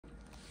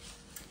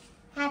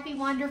Happy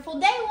wonderful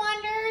day,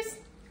 Wonders!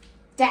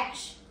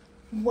 Dash,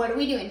 what are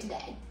we doing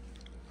today?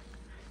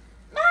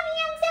 Mommy,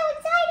 I'm so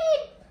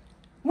excited!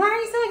 Why are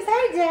you so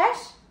excited,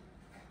 Dash?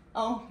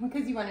 Oh,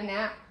 because you want a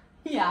nap?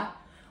 Yeah,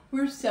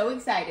 we're so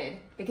excited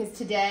because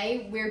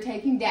today we're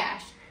taking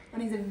Dash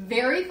on his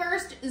very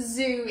first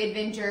zoo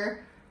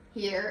adventure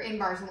here in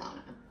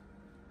Barcelona.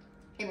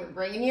 And we're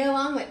bringing you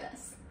along with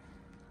us.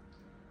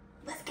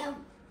 Let's go.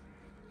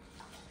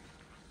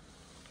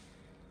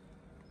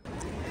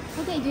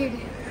 Okay, dude.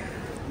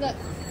 Look,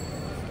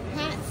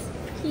 hats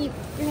keep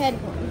your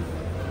head warm.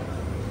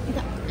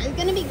 It's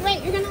gonna be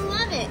great. You're gonna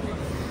love it.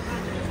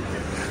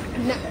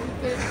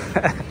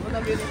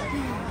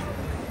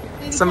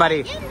 No.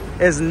 Somebody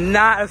is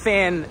not a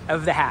fan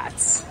of the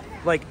hats,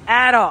 like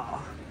at all.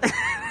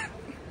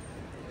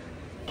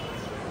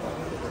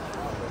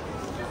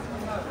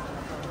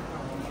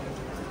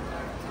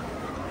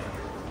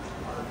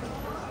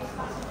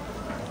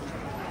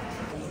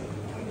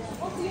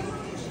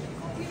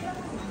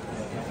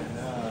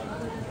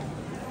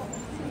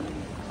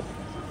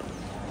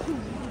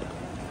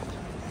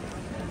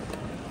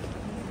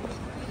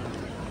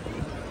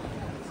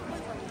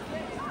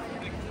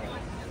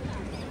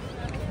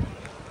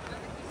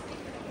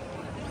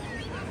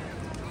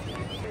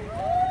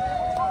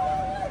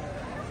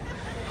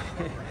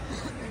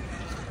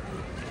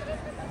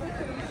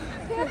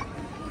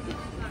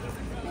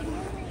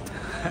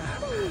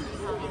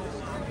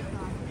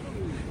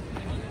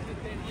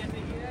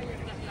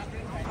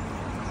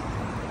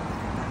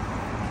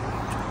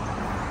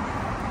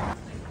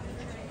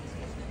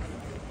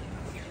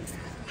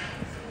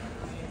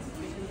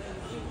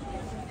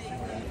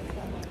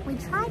 We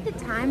tried to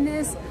time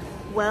this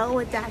well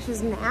with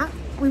Dash's nap.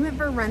 We went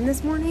for a run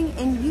this morning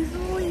and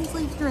usually he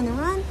sleeps during the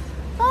run,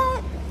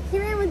 but he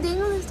ran with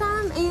Daniel this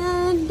time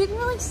and didn't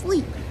really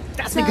sleep.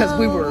 That's because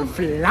we were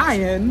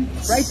flying,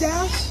 right,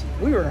 Dash?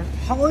 We were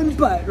hauling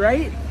butt,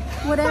 right?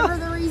 Whatever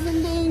the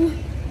reason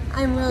being,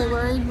 I'm really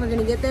worried we're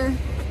gonna get there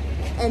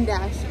and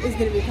Dash is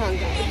gonna be tongue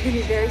tied. It's gonna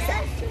be very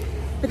sad,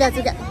 but that's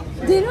okay.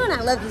 Daniel and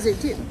I love the zoo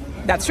too.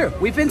 That's true.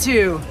 We've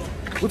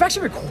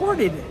actually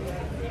recorded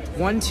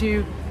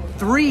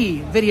 3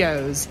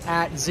 videos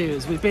at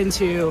zoos. We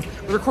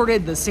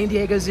recorded the San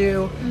Diego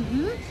Zoo,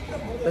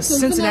 the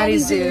Cincinnati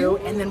Zoo,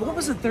 and then what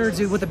was the third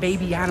zoo with the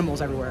baby animals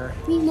everywhere?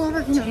 We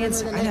never can remember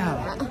the name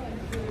of that.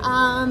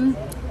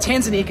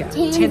 Tanzania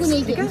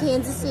in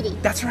Kansas City.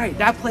 That's right.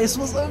 That place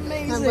was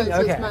amazing. That place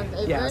was my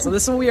favorite. Yeah, so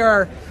this will be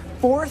our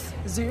 4th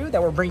zoo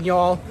that we're bringing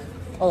y'all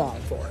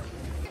along for.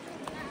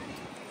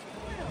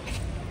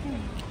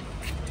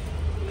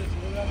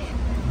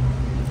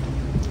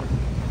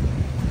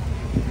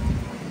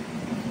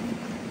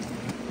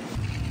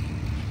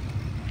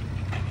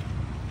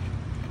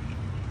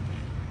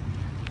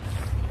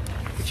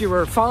 If you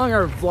were following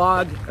our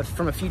vlog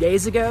from a few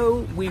days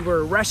ago, we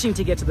were rushing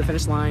to get to the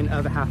finish line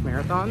of a half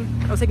marathon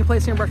that was taking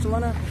place here in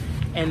Barcelona.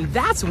 And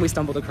that's when we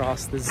stumbled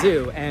across the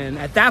zoo. And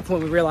at that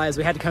point, we realized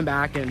we had to come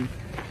back and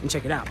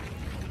check it out.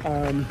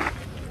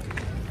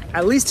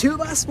 At least 2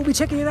 of us will be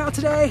checking it out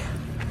today.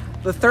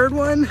 The third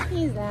one,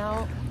 he's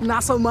out.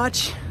 Not so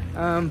much,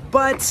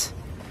 but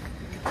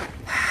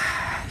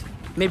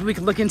maybe we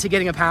could look into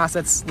getting a pass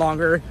that's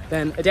longer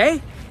than a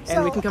day.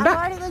 And we can come back.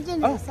 I've already looked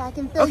into this, so I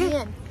can fill you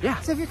in. Yeah.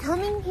 So if you're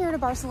coming here to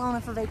Barcelona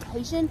for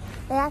vacation,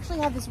 they actually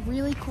have this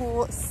really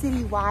cool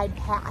citywide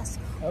pass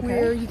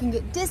where you can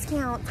get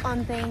discounts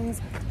on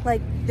things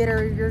like that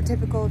are your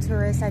typical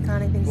tourist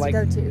iconic things to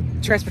go to.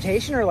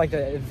 Transportation or like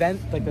the event?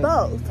 Like the...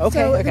 Both.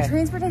 Okay, so the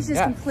transportation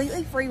is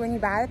completely free when you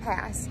buy the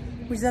pass,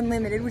 which is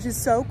unlimited, which is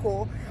so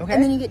cool. Okay.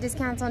 And then you get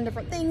discounts on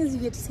different things.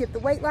 You get to skip the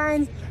wait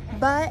lines.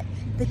 But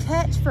the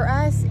catch for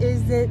us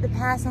is that the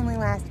pass only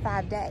lasts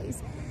 5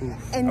 days.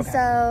 And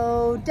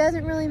so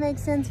doesn't really make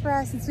sense for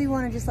us since we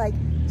want to just like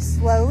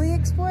slowly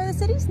explore the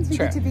city since we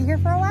get to be here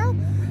for a while.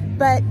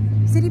 But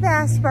City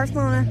Pass,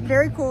 Barcelona,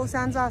 very cool,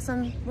 sounds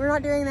awesome. We're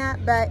not doing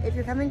that, but if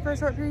you're coming for a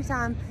short period of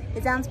time,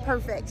 it sounds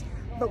perfect.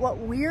 But what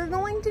we're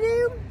going to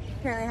do,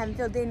 apparently I haven't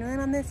filled Daniel in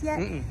on this yet,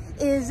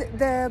 is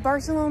the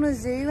Barcelona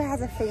Zoo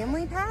has a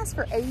family pass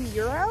for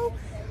 €80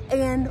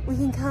 and we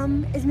can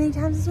come as many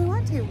times as we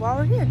want to while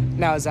we're here.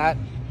 Now is that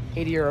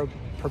 €80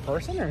 per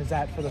person or is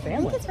that for the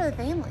family? I think it's for the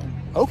family.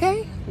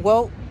 Okay,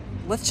 well,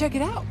 let's check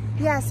it out.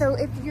 Yeah, so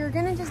if you're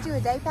gonna just do a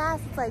day pass,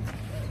 it's like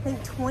I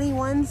think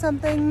 21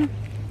 something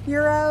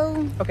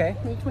euro. Okay.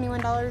 Maybe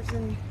 $21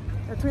 and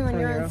or 21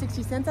 euro and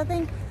 60 cents, I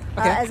think,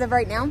 as of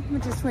right now,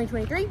 which is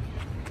 2023.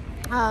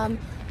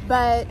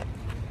 But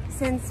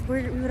since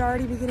we would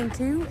already be getting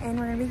 2 and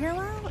we're gonna be here a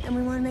while, and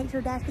we want to make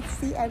sure Dash gets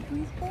to see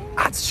everything.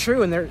 That's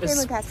true, and there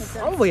is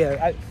probably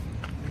I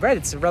read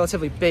it's a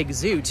relatively big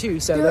zoo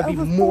too, so there'd be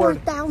more.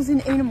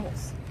 4,000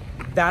 animals.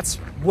 That's,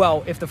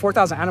 well, if the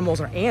 4,000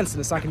 animals are ants, then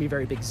it's not gonna be a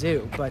very big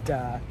zoo, but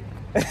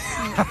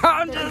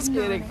I'm just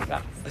kidding.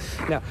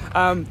 No.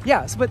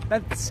 Yeah, so, but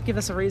that's give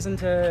us a reason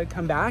to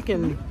come back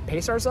and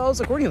pace ourselves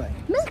accordingly.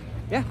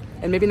 Yeah,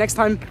 and maybe next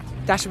time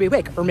Dash will be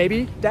awake, or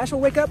maybe Dash will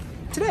wake up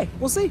today.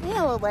 We'll see.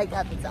 Yeah, we'll wake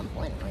up at some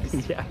point at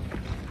least. Yeah.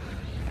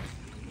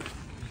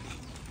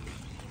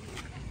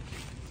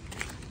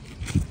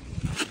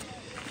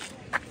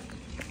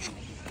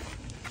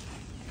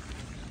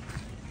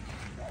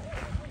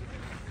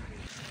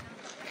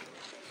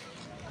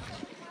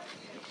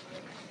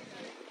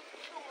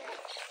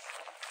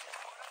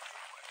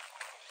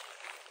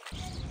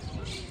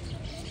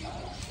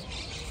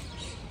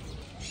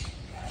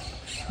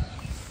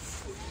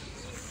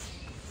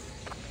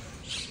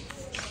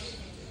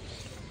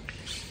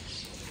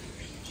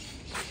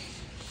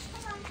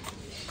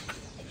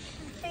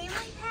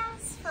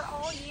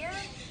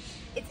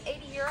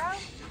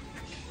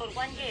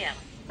 1 year.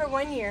 For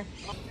 1 year.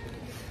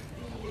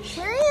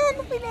 We're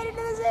in. We made it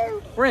to the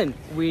zoo. We're in.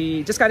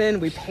 We just got in.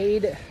 We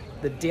paid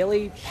the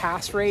daily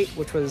pass rate,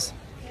 which was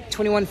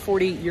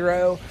 21.40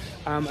 euro.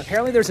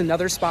 Apparently there's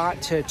another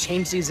spot to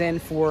change these in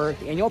for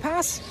the annual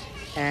pass,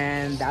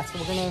 and that's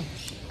what we're gonna...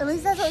 At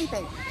least that's what we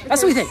think.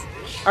 That's what we think.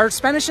 Our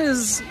Spanish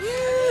is...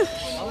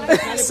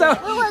 so,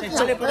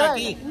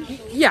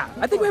 yeah,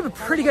 I think we have a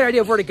pretty good idea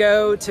of where to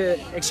go to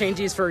exchange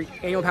these for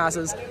annual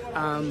passes.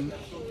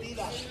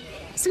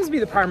 Seems to be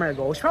the primary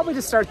goal. We should probably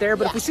just start there,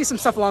 but if we see some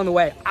stuff along the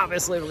way,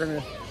 obviously we're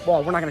gonna...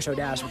 Well, we're not gonna show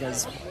Dash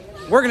because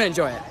we're gonna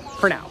enjoy it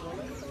for now.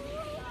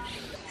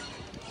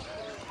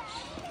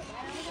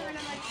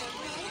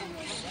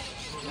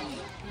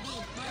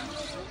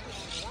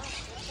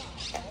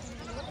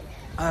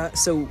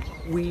 So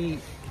we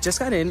just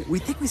got in. We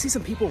think we see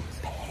some people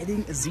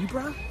petting a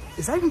zebra.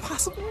 Is that even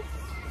possible?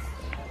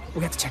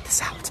 We have to check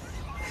this out.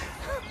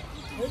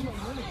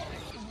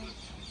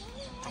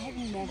 I have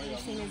never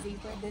seen a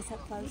zebra this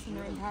up close in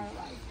my entire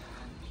life.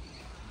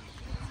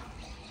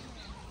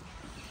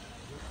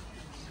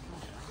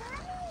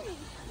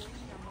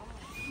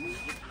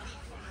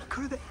 Look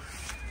at that.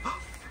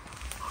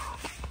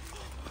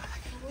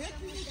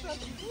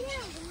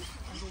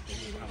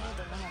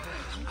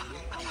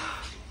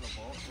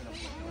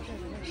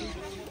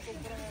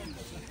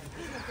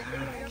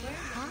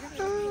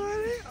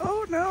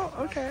 Oh no,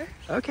 okay.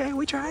 Okay,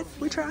 we tried.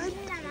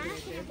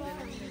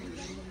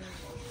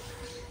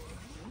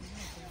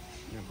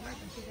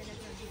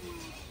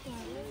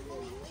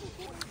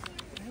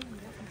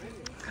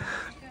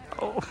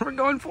 Oh, we're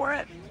going for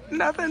it.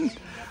 Nothing.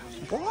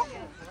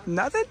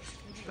 Nothing?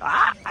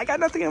 Ah, I got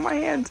nothing in my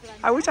hand.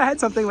 I wish I had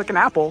something like an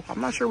apple.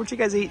 I'm not sure what you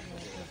guys eat.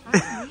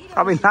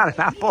 Probably not an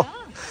apple.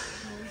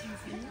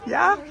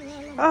 Yeah?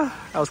 Oh,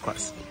 that was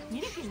close.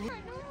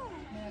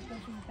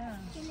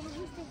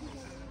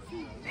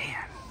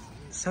 Man,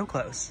 so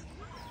close.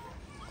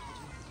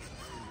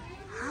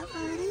 Hi,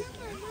 buddy.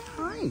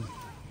 Hi.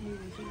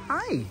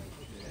 Hi.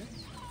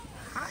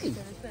 Hi.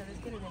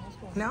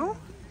 No?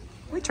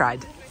 We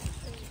tried.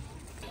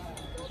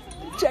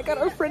 Check out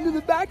our friend in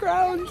the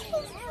background.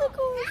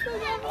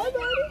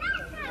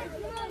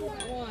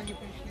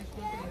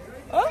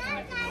 Oh.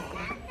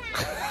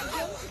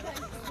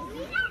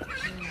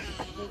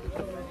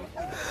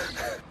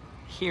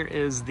 Here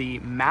is the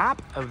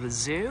map of the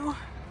zoo.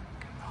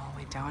 Coming all the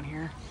way down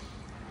here.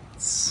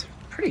 It's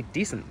pretty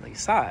decently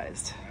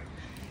sized.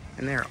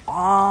 And there are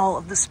all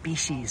of the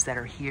species that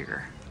are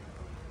here.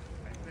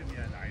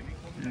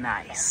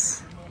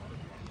 Nice.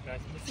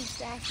 Since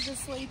Dash is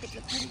asleep, it's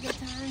a pretty good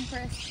time for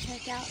us to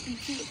check out and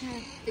see what kind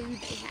of food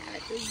they have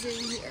at the zoo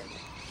here.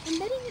 I'm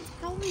betting it's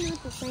probably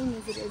not the same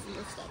as it is in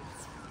the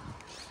States.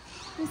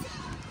 Is it?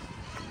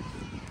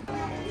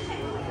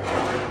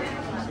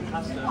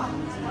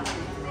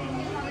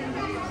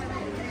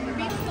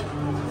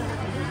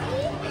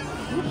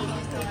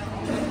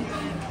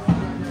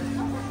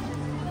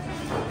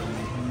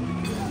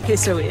 Okay,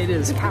 so it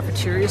is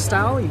cafeteria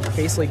style. You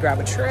basically grab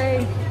a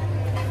tray,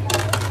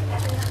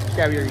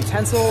 grab your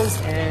utensils,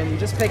 and you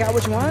just pick out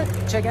what you want,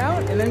 check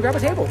out, and then grab a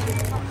table.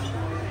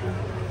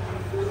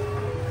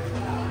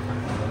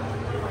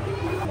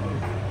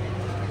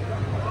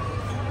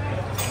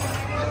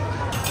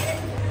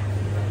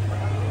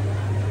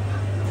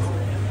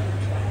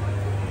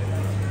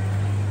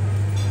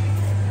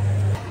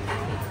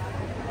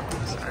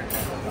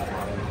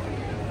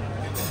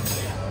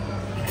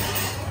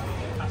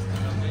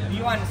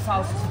 You want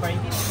sauce spring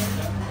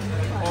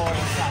or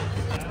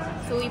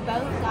So we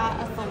both got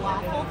a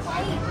falafel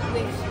plate,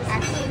 which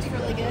actually looks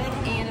really good,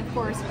 and of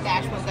course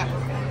Dash woke up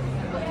for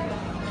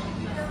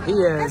food. He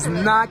is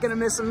not gonna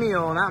miss a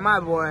meal, not my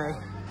boy.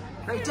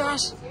 Right,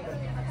 Dash?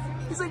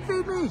 He's like,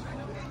 feed me!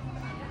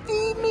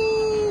 Feed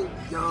me!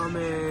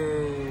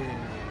 Yummy!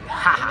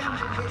 Ha ha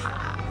ha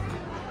ha!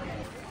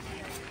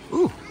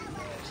 Ooh,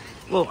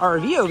 little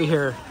RV over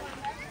here.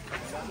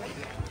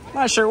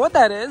 Not sure what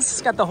that is.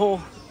 It's got the whole...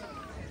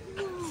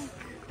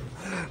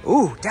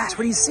 Ooh, Dash,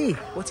 what do you see?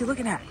 What's he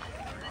looking at?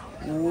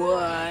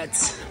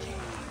 What?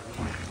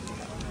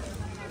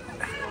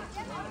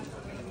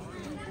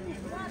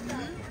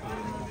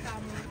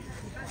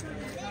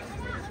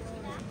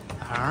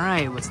 All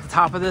right, what's the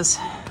top of this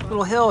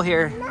little hill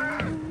here?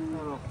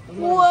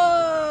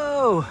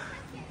 Whoa!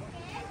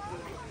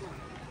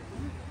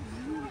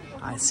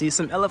 I see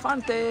some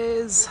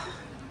elefantes.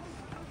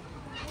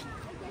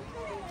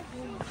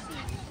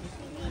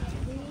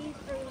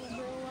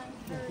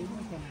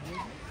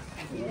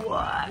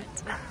 What?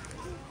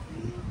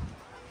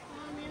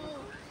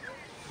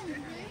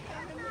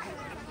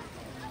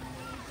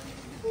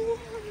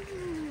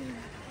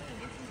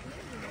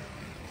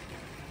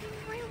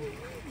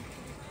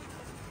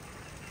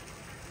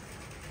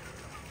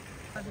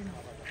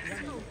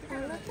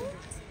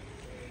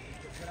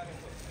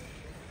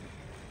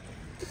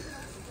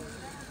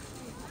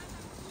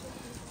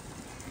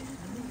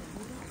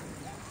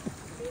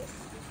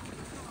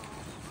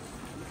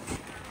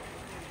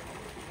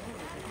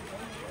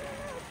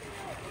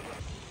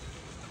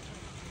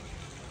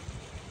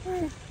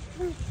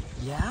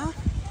 Yeah?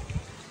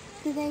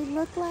 Do they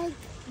look like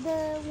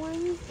the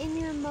ones in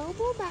your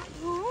mobile back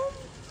home?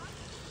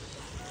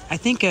 I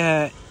think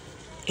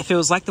if it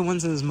was like the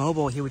ones in his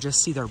mobile, he would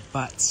just see their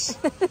butts.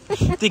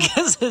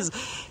 Because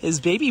his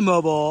baby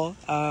mobile,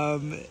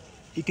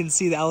 you can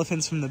see the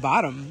elephants from the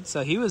bottom.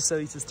 So he was so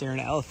used to staring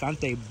at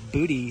elefante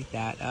booty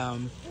that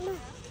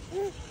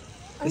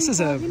this is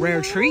a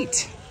rare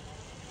treat.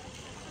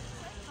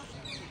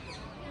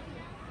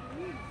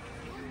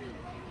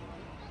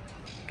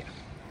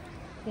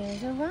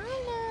 There's a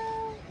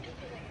rhino.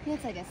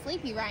 It's like a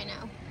sleepy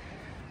rhino.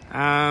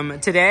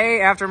 Today,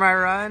 after my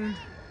run,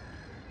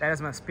 that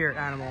is my spirit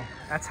animal.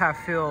 That's how I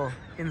feel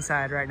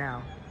inside right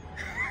now.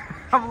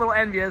 I'm a little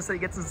envious that he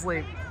gets to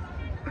sleep.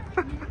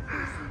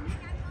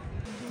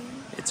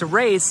 It's a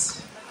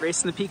race.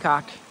 Racing the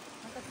peacock.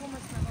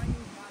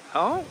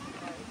 Oh.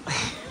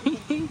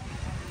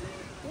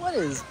 What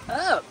is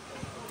up?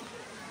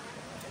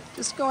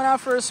 Just going out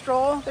for a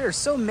stroll? There are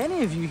so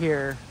many of you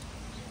here.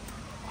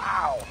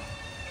 Wow.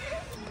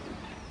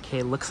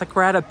 Okay, looks like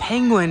we're at a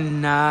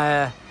penguin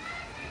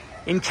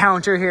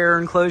encounter here,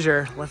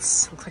 enclosure.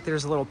 Looks like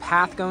there's a little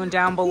path going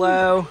down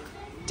below.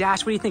 Dash,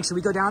 what do you think? Should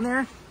we go down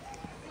there?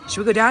 Should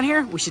we go down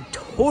here? We should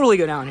totally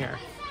go down here.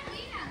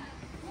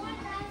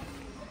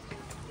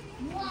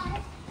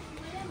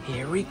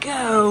 Here we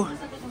go.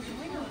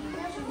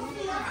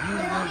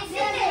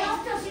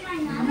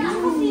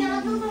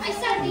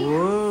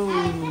 Whoa.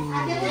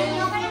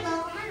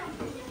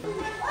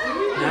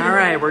 All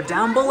right, we're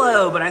down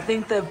below, but I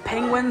think the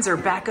penguins are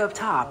back up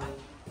top,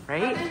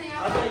 right?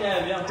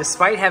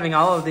 Despite having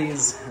all of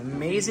these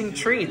amazing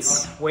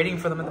treats waiting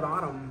for them at the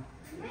bottom.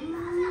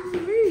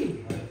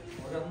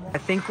 I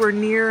think we're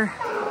near.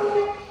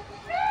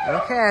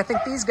 Okay, I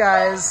think these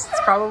guys,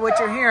 it's probably what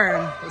you're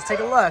hearing. Let's take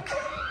a look.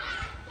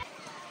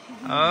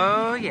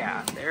 Oh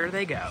yeah, there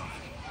they go.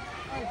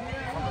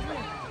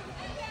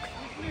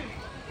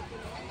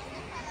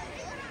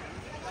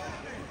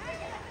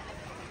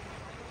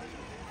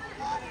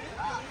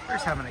 They're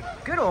just having a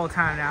good old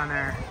time down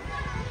there.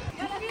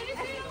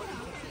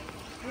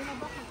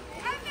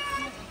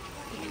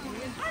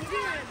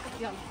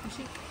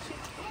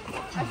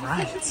 All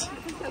right.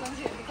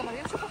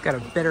 Got a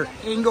better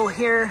angle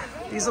here.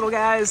 These little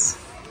guys.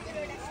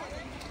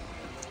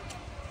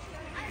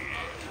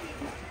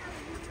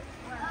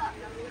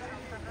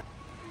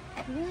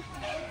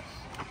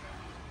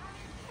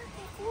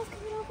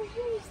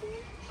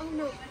 Oh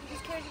no, he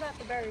just cares about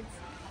the birds.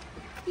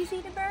 You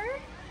see the bird?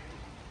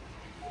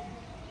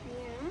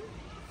 Yeah.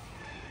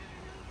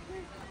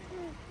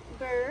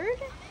 Bird?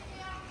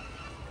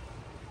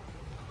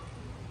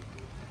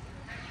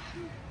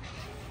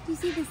 Do you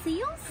see the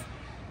seals?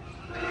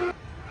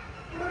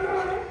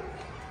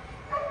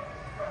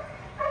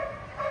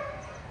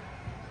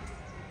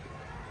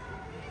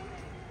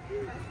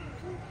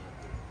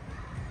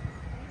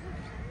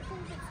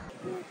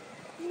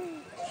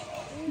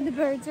 The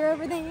birds are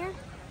over there.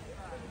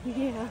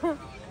 Yeah.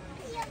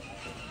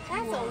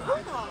 That's a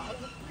woodhog.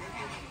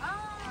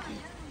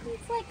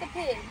 It's like a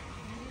pig.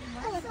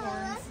 With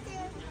horns.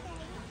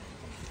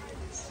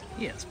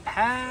 He is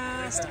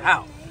passed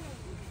out.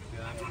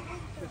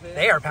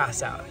 They are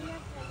passed out.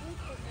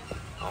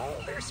 Oh,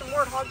 there's some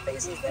warthog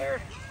faces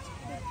there.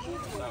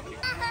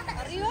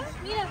 Arriba,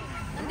 mira,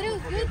 Andrew,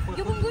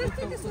 yo pongo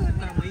esto y te sube.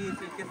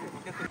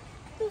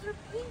 Those are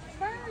pink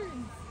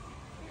birds.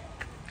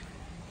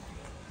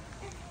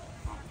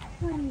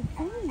 What do you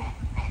think?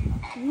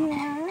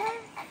 Yeah.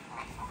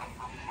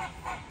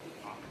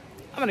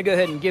 I'm gonna go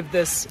ahead and give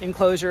this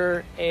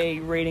enclosure a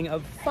rating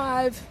of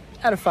 5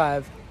 out of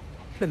 5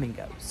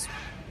 flamingos.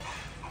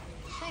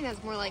 I think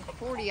that's more like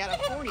 40 out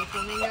of 40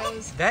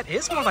 flamingos. That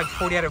is more like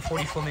 40 out of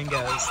 40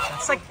 flamingos.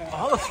 That's like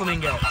all the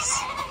flamingos.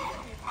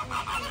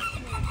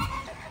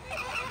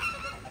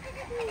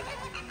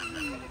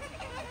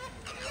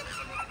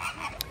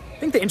 I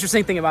think the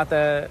interesting thing about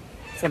the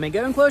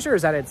flamingo enclosure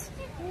is that it's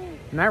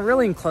not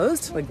really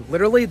enclosed. Like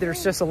literally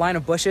there's just a line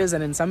of bushes,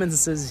 and in some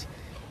instances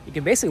you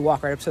can basically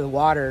walk right up to the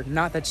water.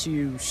 Not that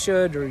you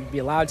should or be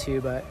allowed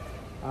to, but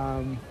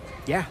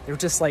yeah, they're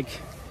just like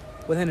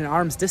within an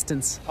arm's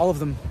distance, all of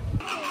them.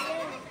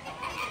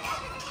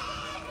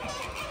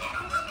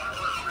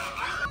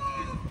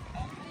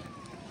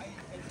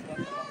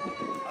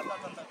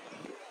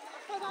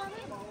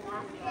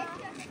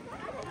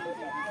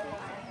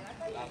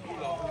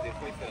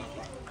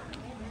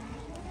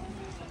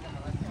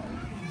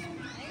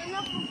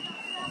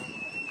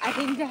 I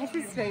think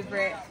Dash's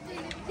favorite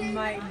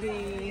might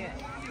be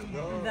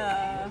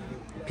the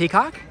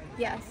Peacock?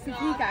 yes, the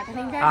peacock. I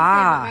think Dash's favorite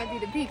might be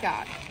the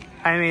peacock.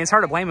 I mean, it's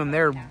hard to blame them.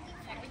 They're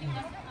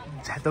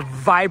the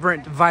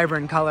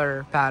vibrant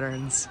color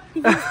patterns.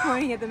 He's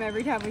pointing at them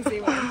every time we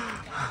see one.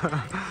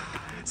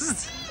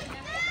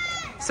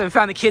 So we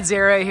found the kids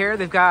area here.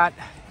 They've got,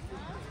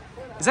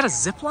 is that a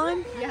zip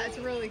line? Yeah, it's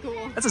really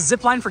cool. That's a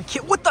zip line for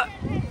kids. What the?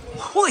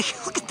 Holy,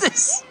 look at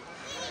this.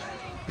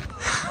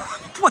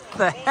 What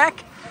the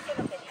heck?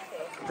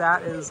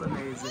 That is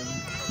amazing.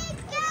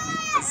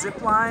 A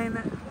zip line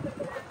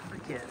for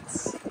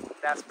kids.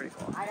 That's pretty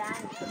cool.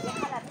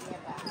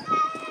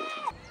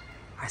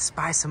 I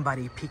spy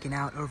somebody peeking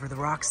out over the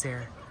rocks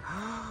there.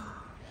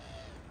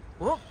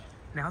 Whoa,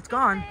 now it's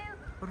gone.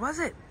 What was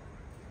it?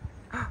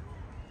 You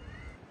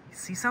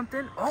see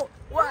something? Oh,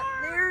 what?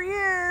 Yeah. There he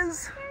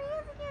is. There he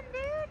is again,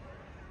 dude.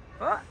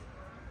 What?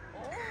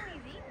 Oh,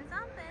 he's eating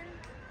something.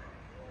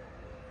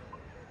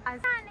 I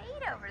was trying to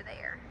eat over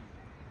there.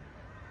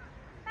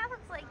 That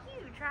looks like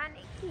you trying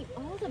to eat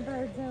all the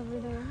birds over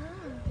there,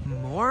 huh?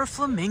 More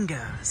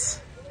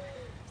flamingos.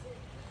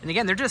 And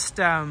again, they're just,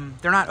 they're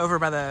not over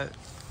by the,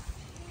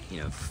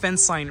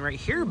 fence line right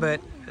here,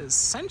 but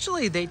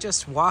essentially they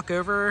just walk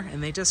over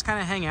and they just kind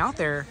of hang out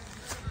there.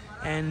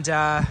 And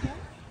yeah,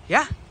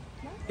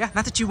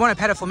 not that you want to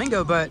pet a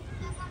flamingo, but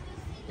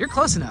you're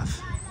close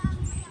enough.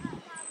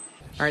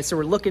 All right, so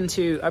we're looking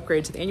to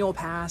upgrade to the annual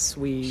pass.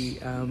 We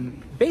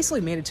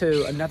basically made it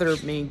to another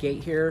main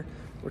gate here.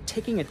 We're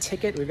taking a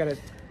ticket. We've got a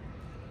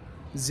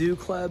Zoo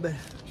Club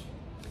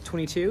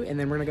 22, and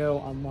then we're gonna go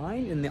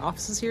online in the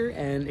offices here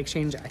and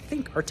exchange, I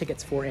think, our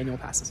tickets for annual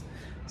passes.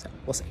 So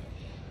we'll see.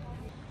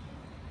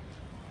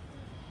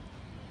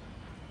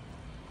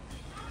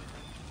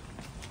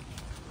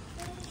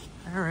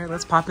 All right,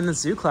 let's pop in the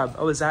Zoo Club.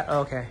 Oh, is that, oh,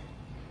 okay.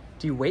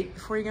 Do you wait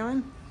before you go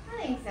in?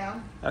 I think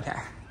so. Okay.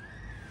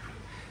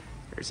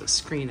 There's a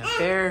screen up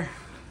there.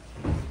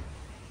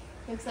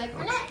 Looks like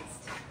we're next.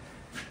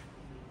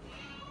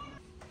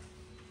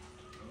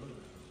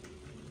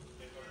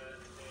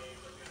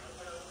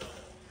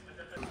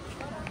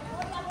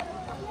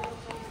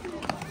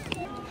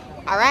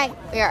 All right,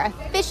 we are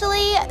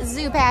officially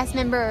Zoo Pass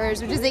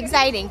members, which is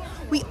exciting.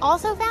 We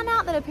also found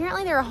out that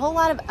apparently there are a whole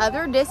lot of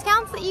other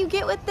discounts that you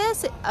get with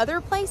this at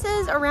other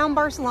places around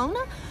Barcelona,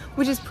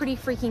 which is pretty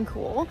freaking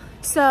cool.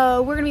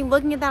 So we're gonna be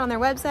looking at that on their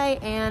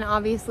website and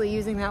obviously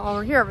using that while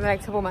we're here over the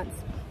next couple months.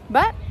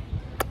 But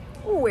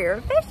we're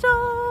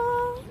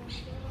official.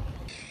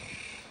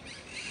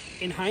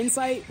 In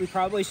hindsight, we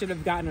probably should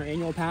have gotten our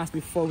annual pass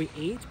before we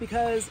ate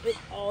because it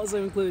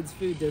also includes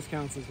food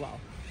discounts as well.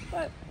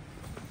 But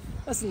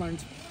lesson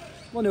learned.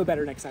 We'll know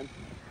better next time.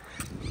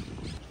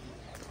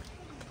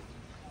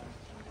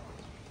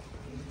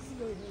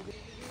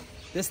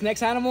 This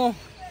next animal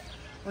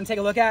we're gonna take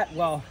a look at,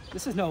 well,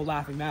 this is no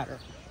laughing matter.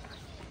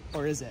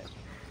 Or is it?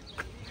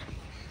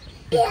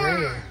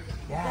 Yeah.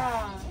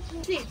 Yeah.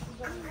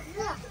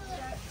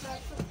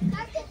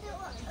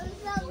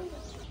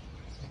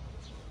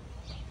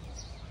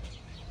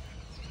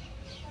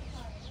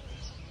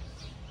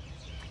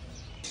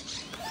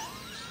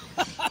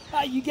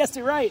 You guessed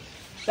it right.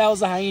 That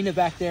was a hyena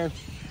back there.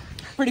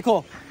 Pretty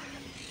cool.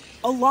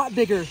 A lot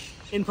bigger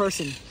in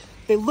person.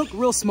 They look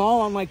real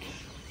small on, like,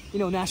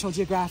 National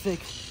Geographic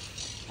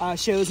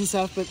shows and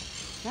stuff, but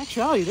in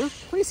actuality, they're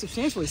pretty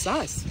substantially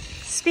sized.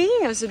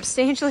 Speaking of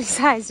substantially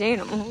sized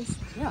animals.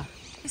 Yeah.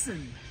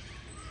 Listen.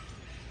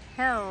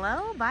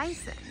 Hello,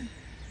 bison.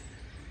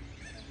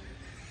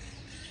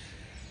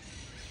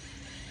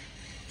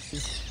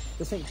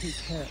 This ain't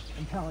Pete's parrot,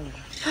 I'm telling you.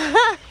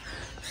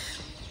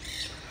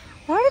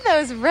 What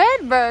are those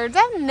red birds?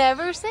 I've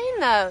never seen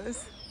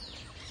those.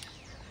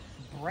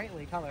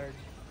 Brightly colored.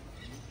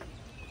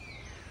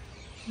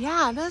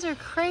 Yeah, those are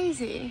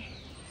crazy.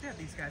 We have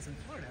these guys in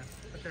Florida,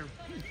 but they're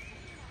pink.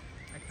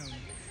 Like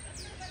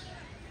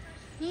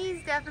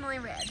He's definitely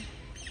red.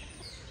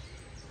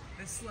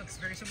 This looks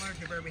very similar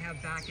to a bird we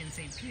have back in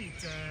St.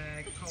 Pete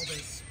called a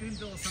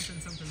spoonbill something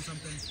something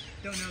something.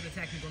 Don't know the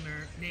technical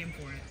name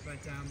for it,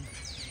 but the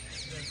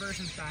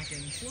versions back in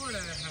Florida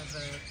have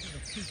a kind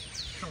of pink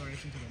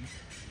coloration to them,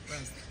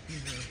 whereas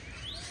these are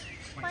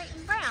White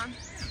and brown.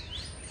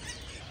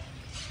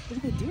 What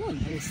are they doing?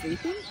 Are they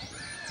sleeping?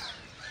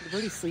 Are the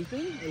birdies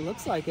sleeping? It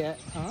looks like it,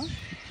 huh?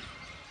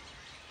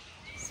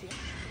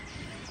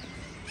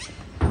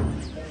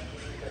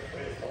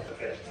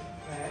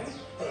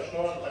 Però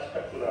això es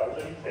capturar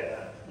una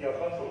vintena i els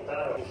van soltar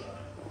a la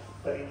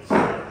per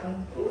iniciar un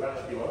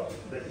programa pilot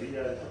de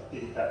cria de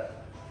captivitat.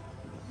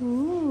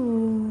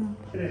 Ooh.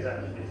 3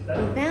 anys més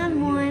tard, Found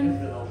one. més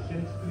de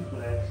 900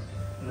 tritonets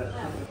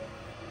nascuts.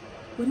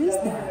 What is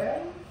that?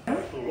 El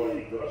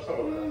Zoològic de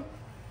Barcelona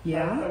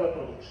Yeah? fa la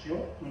producció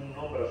un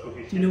nombre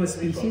suficient. Do you know what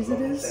species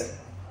it is?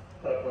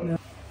 No.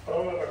 Però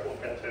la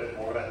recompensa és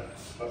molt gran.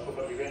 La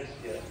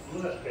supervivència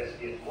d'una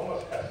espècie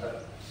molt escassa.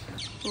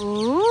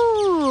 Ooh.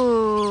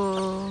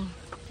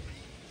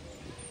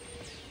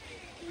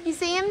 You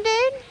see him,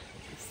 dude?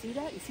 You see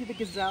that? You see the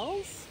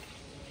gazelles?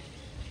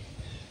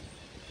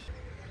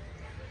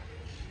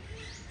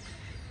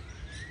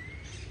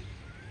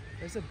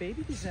 There's a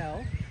baby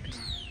gazelle.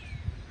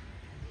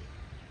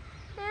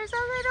 There's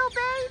a little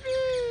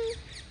baby.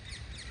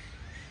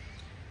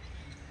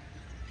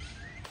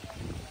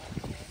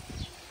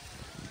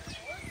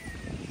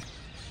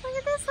 Look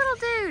at this little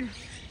dude.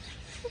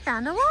 He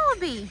found a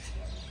wallaby.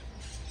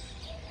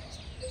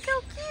 He's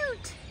so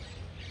cute.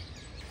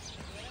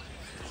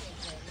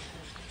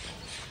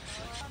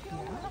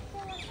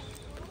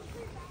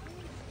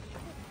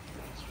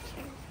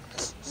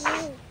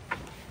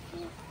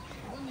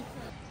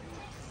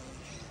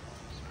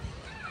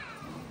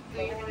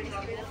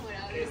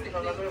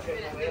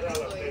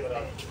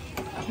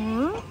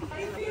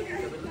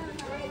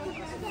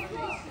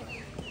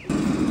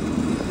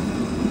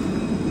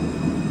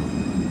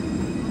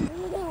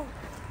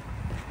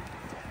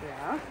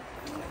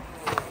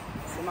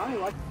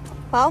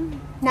 Well,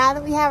 now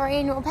that we have our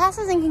annual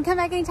passes and can come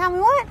back anytime we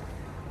want,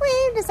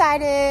 we've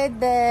decided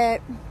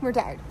that we're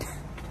tired.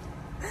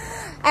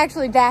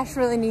 Actually, Dash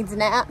really needs a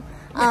nap.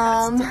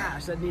 It's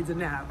Dash that needs a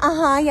nap.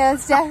 Yeah,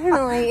 that's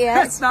definitely it.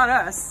 It's not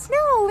us.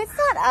 No, it's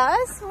not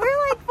us.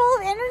 We're like full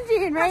of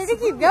energy and ready to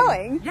keep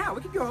going. Yeah,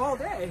 we could go all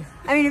day.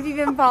 I mean, if you've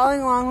been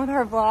following along with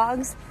our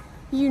vlogs,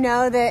 you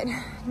know that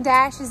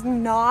Dash has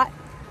not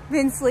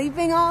been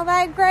sleeping all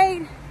that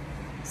great.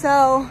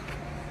 So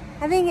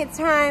I think it's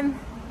time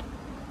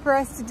for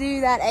us to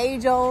do that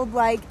age-old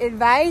like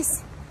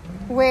advice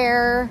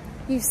where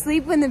you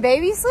sleep when the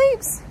baby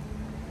sleeps.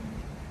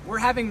 We're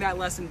having that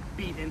lesson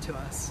beat into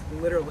us,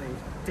 literally,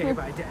 day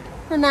by day.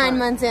 We're 9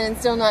 months in and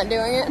still not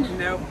doing it.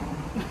 Nope.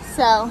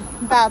 So,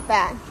 about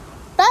that.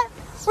 But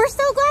we're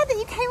so glad that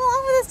you came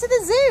along with us to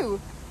the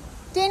zoo.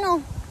 Daniel,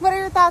 what are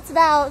your thoughts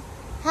about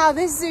how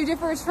this zoo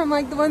differs from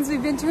like the ones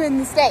we've been to in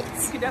the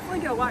States? You can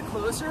definitely get a lot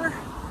closer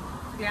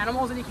to the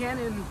animals than you can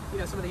in, you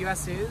know, some of the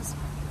US zoos.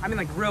 I mean,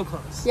 like real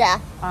close. Yeah.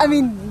 I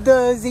mean,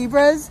 the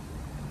zebras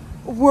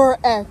were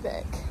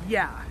epic.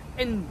 Yeah.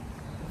 And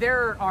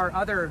there are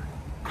other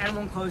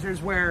animal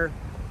enclosures where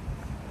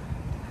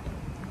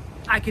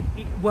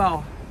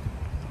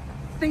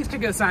things could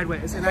go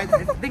sideways, and I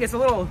think it's a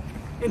little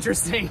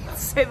interesting, to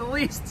say the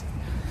least,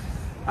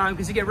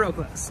 because you get real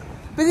close.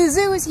 But the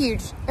zoo was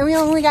huge, and we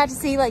only got to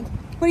see like,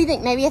 what do you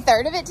think, maybe a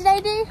third of it today,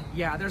 dude?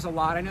 Yeah, there's a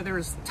lot. I know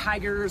there's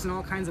tigers and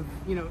all kinds of,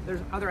 you know,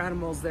 there's other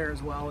animals there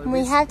as well. And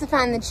we have to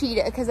find the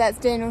cheetah, because that's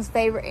Daniel's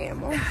favorite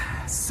animal.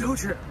 So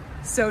true.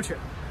 So true.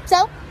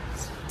 So,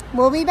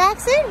 we'll be back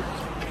soon.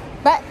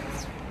 But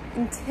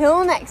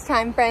until next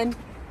time, friend,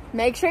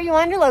 make sure you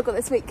wander local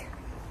this week.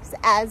 So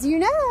as you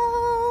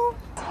know,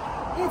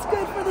 it's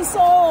good for the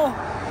soul.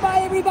 Bye,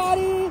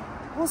 everybody.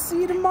 We'll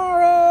see you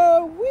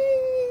tomorrow. Whee!